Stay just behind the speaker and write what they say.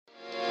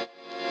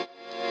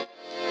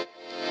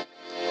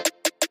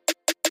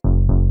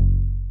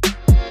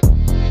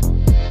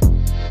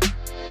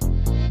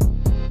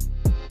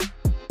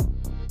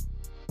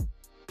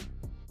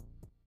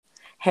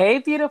Hey,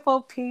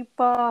 beautiful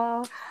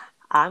people.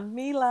 I'm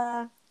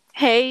Mila.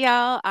 Hey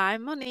y'all,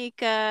 I'm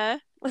Monica.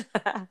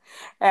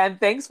 And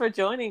thanks for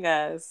joining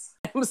us.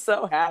 I'm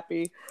so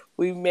happy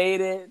we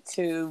made it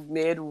to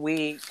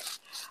midweek.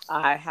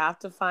 I have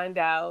to find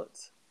out,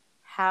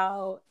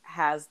 how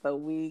has the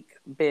week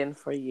been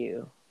for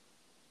you?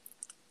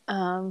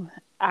 Um,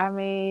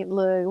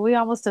 look, we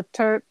almost a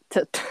tur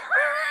to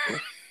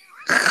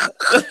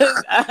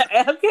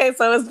Okay,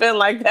 so it's been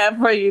like that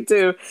for you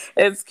too.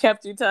 It's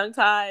kept you tongue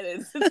tied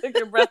and took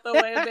your breath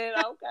away a bit.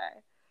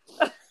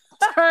 Okay.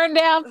 turn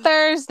down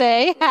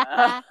Thursday.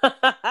 Not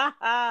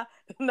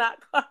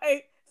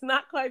quite. It's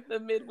not quite the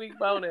midweek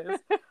bonus,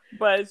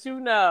 but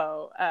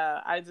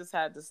I just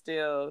had to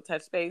still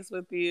touch base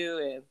with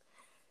you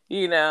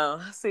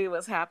and see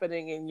what's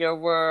happening in your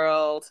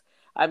world.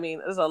 I mean,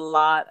 there's a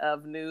lot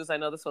of news. I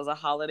know this was a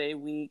holiday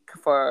week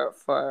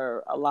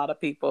for a lot of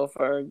people,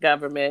 for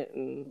government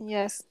and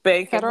Yes,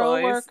 bank federal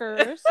employees.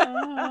 workers.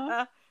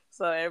 Uh-huh.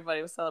 So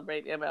everybody was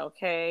celebrating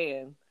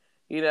MLK, and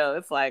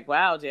it's like,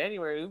 wow,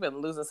 January we've been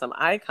losing some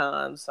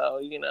icons.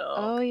 So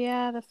Oh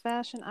yeah, the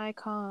fashion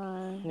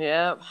icon.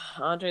 yep,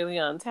 Andre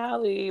Leon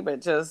Talley, but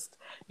just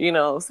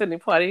Sidney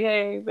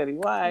Poitier, Betty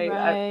White.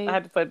 I Right.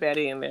 had to put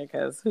Betty in there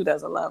because who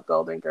doesn't love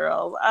Golden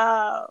Girls?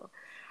 Oh,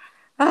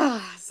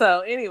 so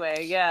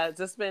anyway, yeah, it's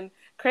just been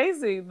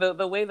crazy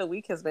the way the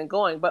week has been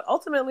going, but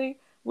ultimately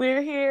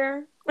we're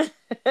here, and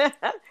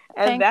that,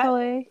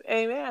 Thankfully.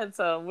 amen.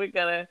 So we're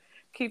gonna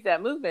keep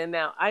that moving.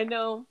 Now I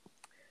know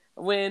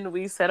when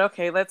we said,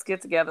 okay, let's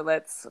get together,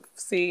 let's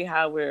see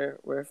how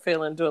we're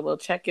feeling, do a little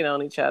check-in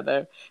on each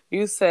other.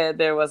 You said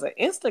there was an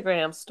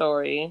Instagram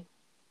story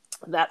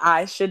that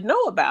I should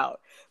know about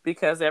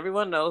because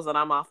everyone knows that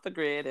I'm off the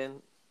grid,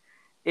 and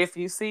if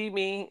you see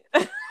me,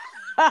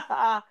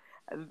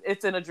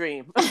 it's in a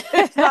dream.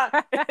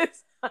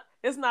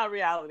 It's not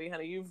reality,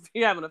 honey.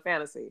 You're having a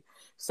fantasy.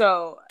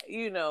 So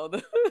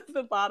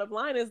the bottom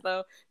line is,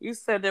 though, you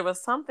said there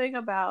was something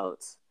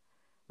about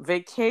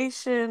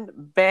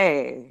Vacation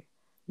Bay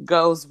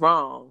goes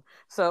wrong.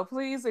 So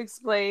please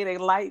explain,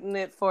 enlighten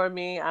it for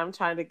me. I'm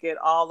trying to get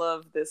all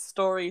of this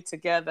story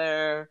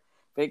together.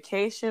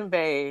 Vacation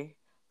Bay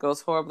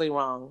goes horribly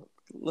wrong.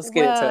 Let's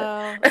get into it.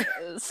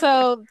 Well,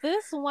 so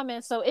this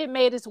woman, so it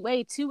made its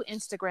way to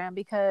Instagram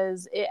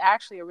because it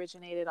actually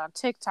originated on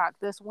TikTok.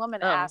 This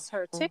woman Oh. asked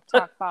her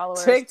TikTok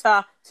followers.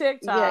 TikTok, Yeah,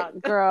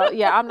 TikTok. girl.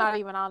 Yeah, I'm not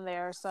even on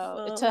there.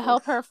 So to Oh.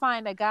 help her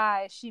find a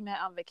guy she met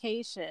on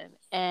vacation,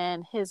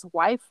 and his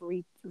wife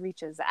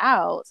reaches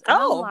out, and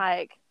I'm Oh.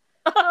 like,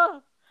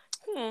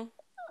 Hmm.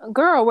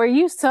 girl, were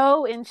you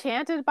so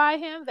enchanted by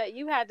him that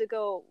you had to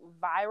go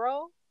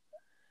viral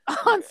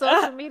on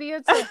social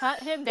media to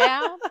hunt him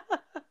down?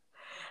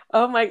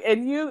 Oh my!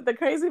 And the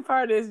crazy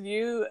part is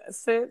you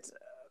sent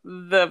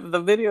the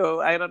video.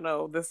 I don't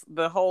know,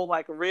 the whole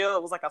like reel.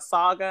 It was like a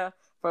saga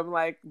from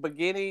like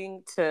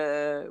beginning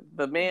to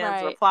the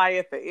man's Right. reply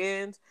at the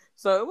end.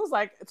 So it was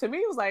like, to me,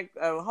 it was like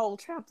a whole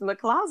trapped in the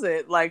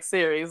closet like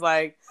series.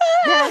 Like,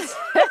 yes,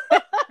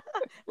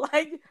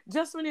 like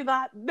just when you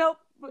thought, nope,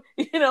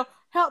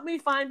 help me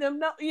find them.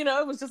 No,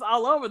 it was just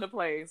all over the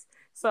place.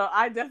 So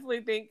I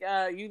definitely think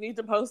you need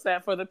to post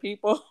that for the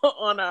people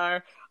on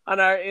our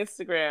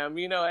Instagram.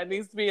 It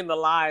needs to be in the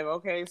live.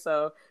 Okay,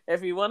 so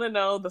if you want to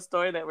know the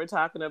story that we're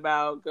talking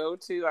about, go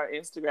to our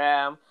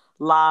Instagram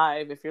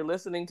live. If you're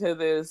listening to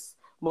this,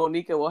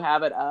 Monica will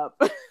have it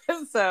up.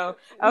 So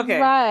okay.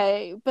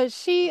 Right. But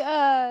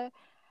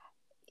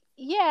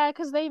yeah,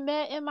 because they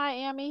met in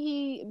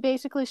Miami.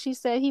 She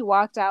said he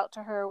walked out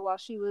to her while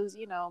she was,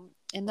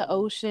 in the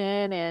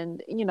ocean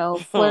and,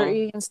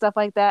 flirty and stuff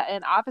like that.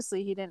 And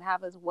obviously he didn't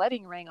have his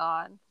wedding ring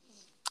on.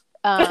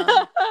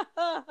 Um,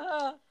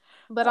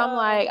 but I'm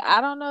like,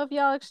 I don't know if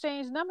y'all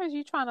exchanged numbers.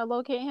 You trying to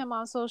locate him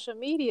on social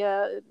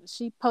media.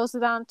 She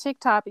posted on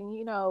TikTok,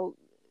 and,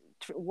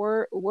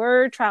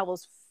 word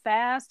travels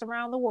fast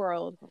around the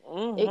world. it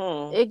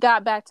Mm-hmm. it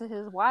got back to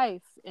his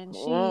wife, and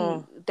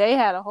Mm. they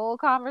had a whole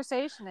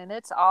conversation, and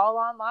it's all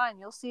online.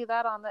 You'll see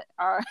that on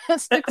our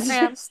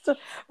Instagram.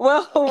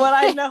 Well, what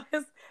I know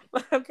is,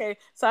 okay.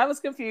 So I was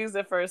confused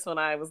at first when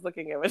I was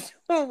looking at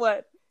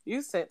what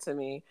you sent to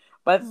me,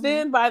 but Hmm.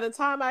 then by the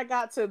time I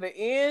got to the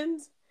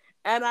end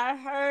and I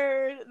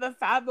heard the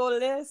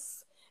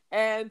Fabulous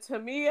and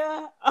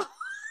Tamia,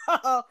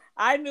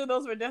 I knew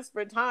those were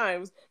desperate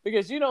times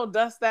because you don't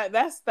dust that.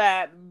 That's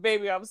that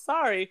baby. I'm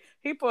sorry.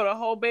 He put a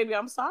whole baby.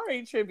 I'm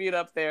sorry tribute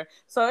up there.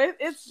 So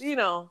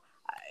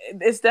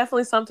it's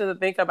definitely something to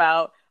think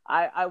about.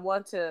 I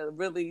want to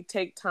really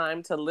take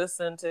time to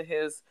listen to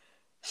his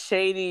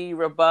shady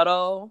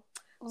rebuttal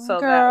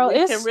so that Girl, we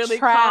can it's really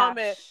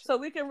comment. trash. So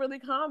we can really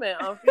comment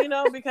on,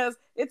 because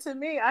to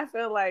me, I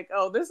feel like,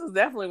 oh, this is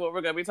definitely what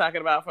we're going to be talking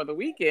about for the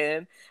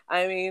weekend.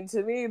 I mean,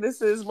 to me, this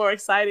is more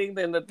exciting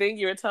than the thing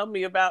you were telling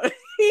me about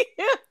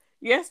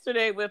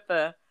yesterday with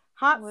the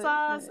hot With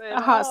sauce and,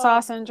 a hot oh,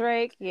 sauce and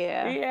Drake,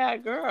 yeah. yeah,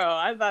 girl,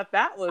 I thought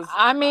that was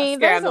I mean,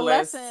 there's a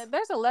scandalous. lesson.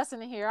 There's a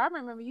lesson in here. I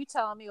remember you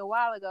telling me a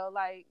while ago,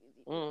 like,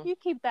 Mm. you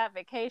keep that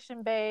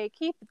vacation, babe.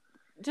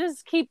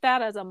 just keep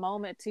that as a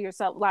moment to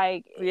yourself.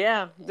 Like,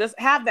 Yeah, just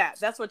have that.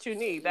 That's what you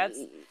need. That's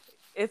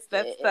the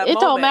it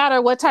don't moment.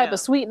 matter what type of Yeah.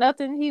 sweet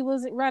nothing he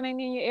was running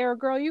in your ear,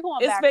 girl. You going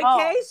It's back home,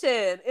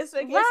 vacation.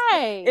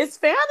 right? It's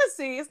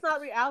fantasy. It's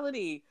not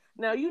reality.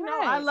 Now, you know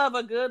I Right. love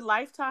a good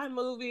Lifetime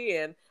movie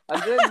and a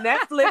good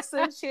Netflix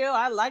and chill.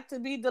 I like to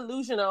be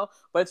delusional,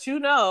 but you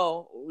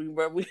know,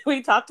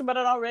 we talked about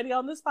it already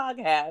on this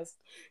podcast.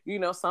 You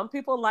know, some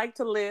people like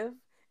to live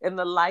in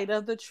the light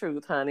of the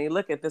truth, honey.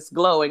 Look at this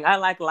glowing. I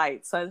like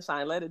light,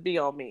 sunshine. Let it be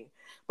on me.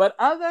 But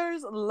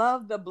others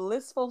love the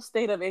blissful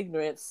state of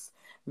ignorance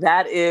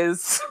that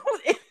is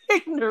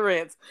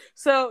ignorance.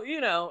 So, you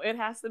know, it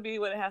has to be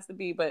what it has to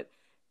be. But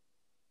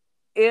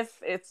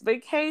if it's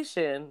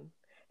vacation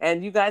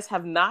and you guys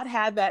have not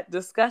had that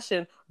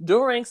discussion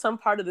during some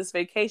part of this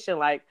vacation,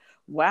 like,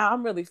 wow,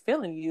 I'm really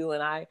feeling you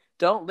and I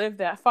don't live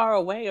that far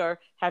away, or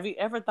have you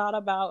ever thought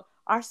about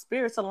our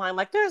spirits align?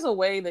 Like, there's a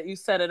way that you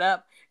set it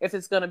up if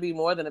it's going to be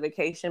more than a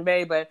vacation,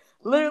 babe. But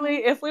literally,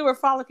 Mm-hmm. if we were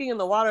frolicking in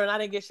the water and I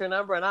didn't get your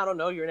number and I don't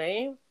know your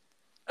name,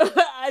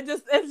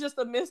 it's just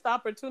a missed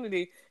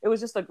opportunity. It was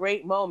just a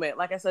great moment.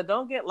 Like I said,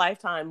 don't get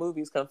Lifetime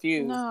movies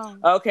confused. No.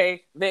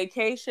 Okay,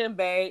 Vacation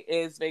Bay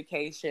is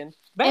Vacation And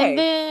Bay.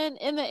 then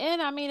in the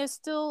end, I mean, it's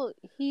still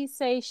he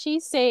say, she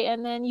say,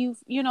 and then you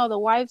know, the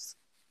wife's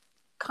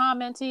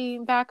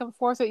commenting back and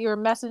forth, or you're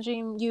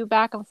messaging you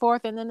back and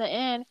forth, and in the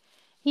end,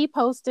 he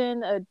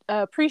posting a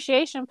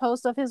appreciation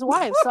post of his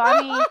wife. So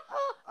I mean,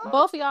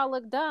 both of y'all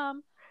look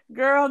dumb.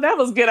 Girl, that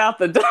was get out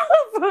the dog.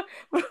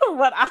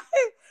 what I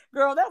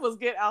Girl, that was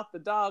get out the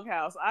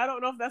doghouse. I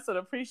don't know if that's an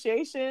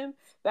appreciation.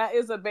 That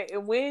is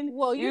when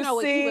Well, you you know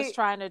what he was see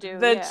trying to do,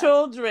 the yeah.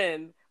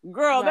 children.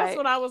 Girl, that's Right.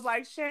 when I was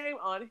like, shame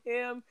on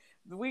him.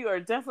 We are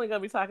definitely going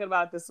to be talking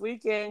about this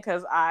weekend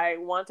because I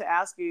want to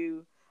ask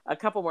you a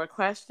couple more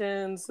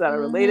questions that are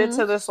related Mm-hmm.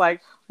 to this.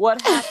 Like,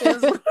 what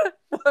happens?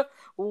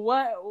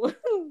 what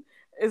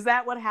is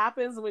that? What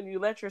happens when you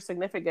let your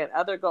significant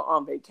other go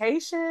on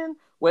vacation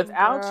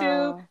without you?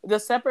 Girl. The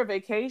separate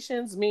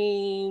vacations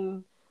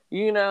mean,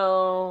 you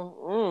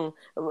know,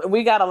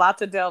 we got a lot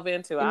to delve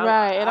into.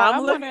 Right. And I'm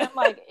I'm looking. wondering,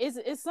 like, is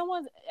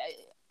someone,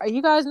 are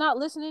you guys not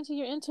listening to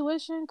your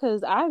intuition?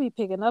 Because I be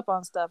picking up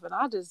on stuff, and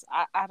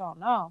I don't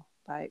know.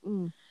 Like,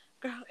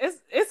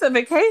 It's a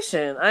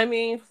vacation. I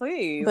mean,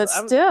 please. but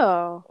I'm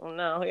still.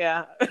 no,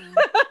 yeah. Mm.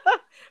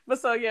 But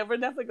so yeah, we're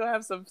definitely gonna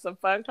have some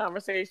fun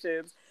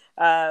conversations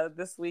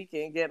this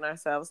weekend, getting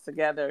ourselves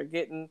together,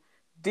 getting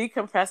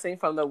decompressing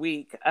from the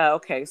week.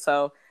 Okay,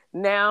 so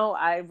now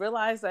I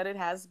realize that it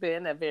has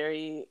been a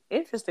very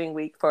interesting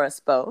week for us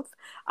both.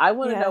 I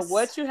want to know Yes.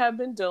 what you have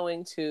been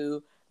doing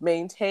to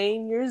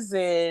maintain your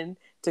zen,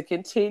 to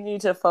continue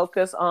to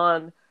focus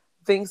on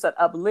things that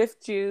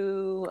uplift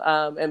you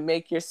and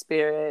make your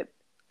spirit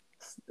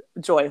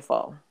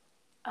joyful.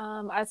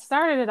 I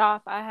started it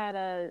off. I had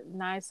a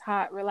nice,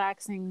 hot,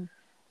 relaxing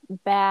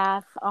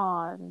bath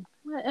on.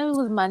 It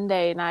was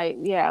Monday night.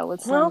 Yeah,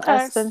 with some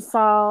Okay. Epsom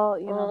salt,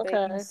 baking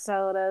Okay.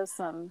 soda,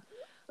 some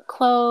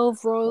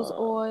clove rose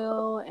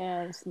oil,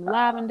 and some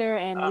lavender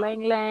and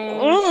lang lang,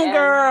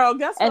 Girl,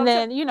 guess what and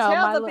I'm saying? then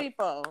Tell the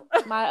people.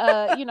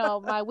 my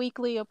my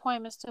weekly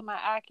appointments to my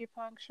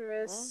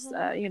acupuncturist.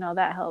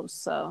 That helps.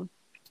 So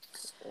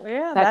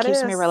Yeah, that that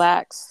keeps me is.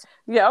 relaxed.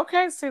 Yeah,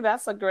 okay. See,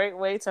 that's a great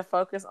way to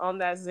focus on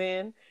that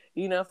Zen.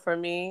 You know, for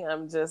me,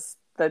 I'm just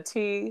the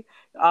tea,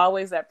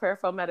 always that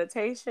prayerful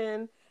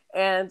meditation,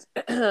 and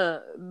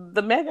the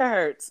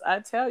megahertz. I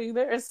tell you,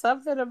 there is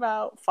something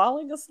about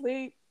falling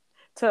asleep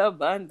to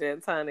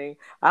abundance, honey.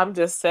 I'm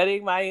just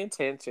setting my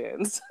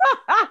intentions.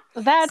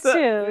 That So,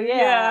 too, yeah.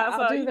 yeah. I'll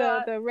So, do you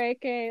know, the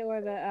Reiki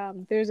or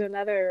the there's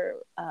another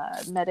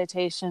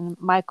meditation,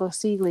 Michael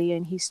Seeley,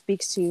 and he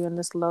speaks to you in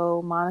this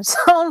low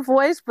monotone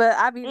voice, but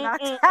I be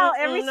knocked out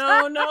every no,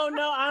 time. no,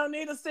 no. I don't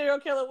need a serial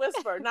killer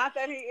whisper. Not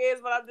that he is,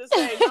 but I'm just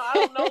saying, no, I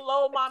don't know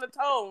low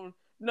monotone.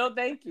 No,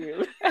 thank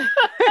you.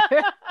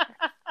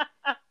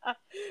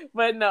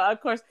 But no, of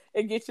course,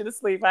 it gets you to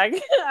sleep. I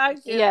get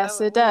it. Yes,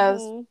 it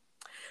does.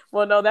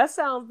 Well, no, that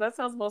sounds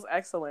most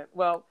excellent.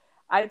 Well,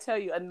 I tell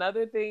you,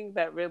 another thing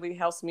that really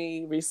helps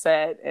me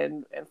reset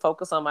and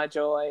focus on my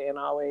joy and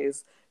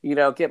always,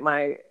 get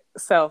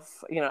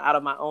myself, out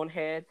of my own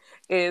head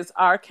is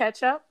our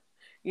catch up.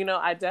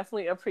 I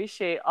definitely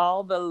appreciate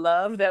all the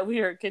love that we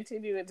are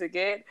continuing to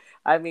get.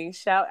 I mean,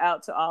 shout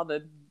out to all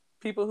the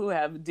people who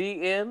have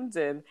DM'd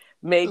and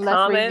made Left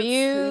comments,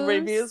 reviews.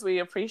 reviews. We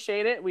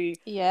appreciate it.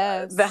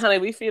 Yes. Honey,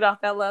 we feed off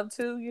that love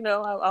too.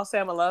 I'll say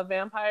I'm a love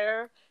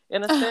vampire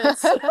in a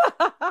sense.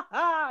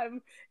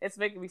 It's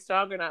making me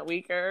stronger, not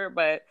weaker,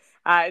 but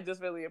I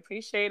just really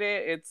appreciate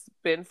it. It's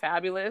been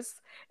fabulous.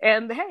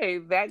 And hey,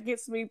 that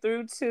gets me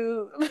through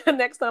to the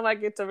next time I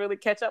get to really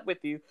catch up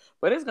with you.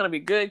 But it's going to be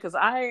good because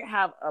I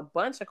have a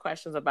bunch of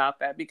questions about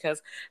that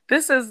because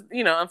this is,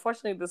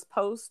 unfortunately, this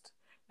post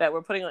that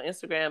we're putting on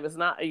Instagram is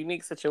not a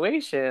unique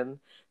situation.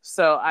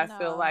 So I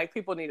feel No. like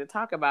people need to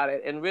talk about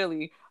it. And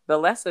really, the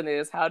lesson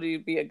is how do you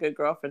be a good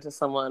girlfriend to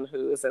someone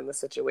who is in the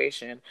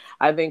situation?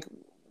 I think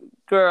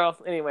Girl,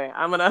 anyway,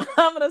 I'm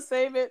gonna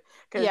save it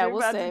because Yeah, you're we'll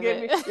about to save get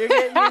me. it. You're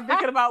getting me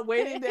thinking about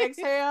waiting to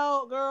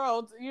exhale,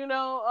 girl. You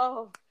know,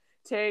 oh,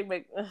 Terry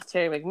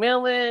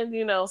McMillan.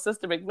 You know,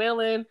 Sister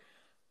McMillan.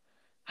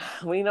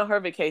 We know her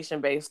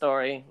vacation-based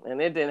story,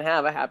 and it didn't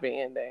have a happy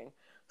ending.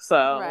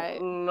 So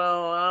Right.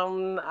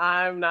 no,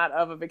 I'm not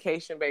of a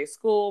vacation-based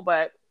school,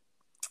 but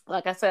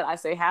like I said, I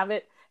say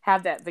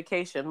have that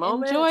vacation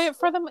moment. Enjoy it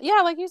for the,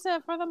 yeah, like you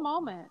said, for the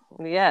moment.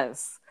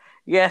 Yes.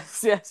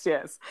 Yes, yes,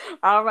 yes.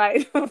 All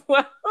right.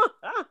 Well,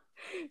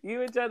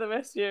 you enjoy the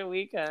rest of your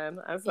weekend.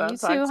 I'll You talk too,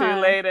 to you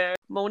hon. later.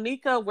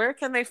 Monica, where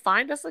can they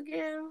find us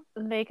again?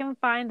 They can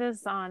find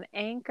us on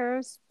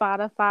Anchor,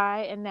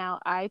 Spotify, and now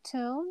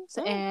iTunes.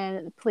 Mm.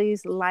 And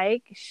please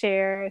like,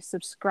 share,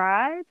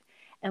 subscribe,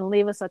 and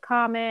leave us a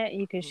comment.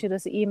 You can shoot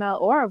us an email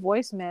or a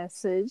voice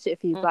message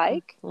if you'd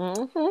like.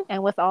 Mm-hmm.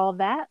 And with all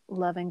that,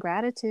 love and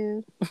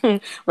gratitude.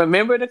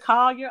 Remember to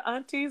call your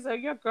aunties or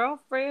your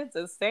girlfriends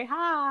and say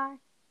hi.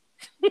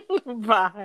 Bye.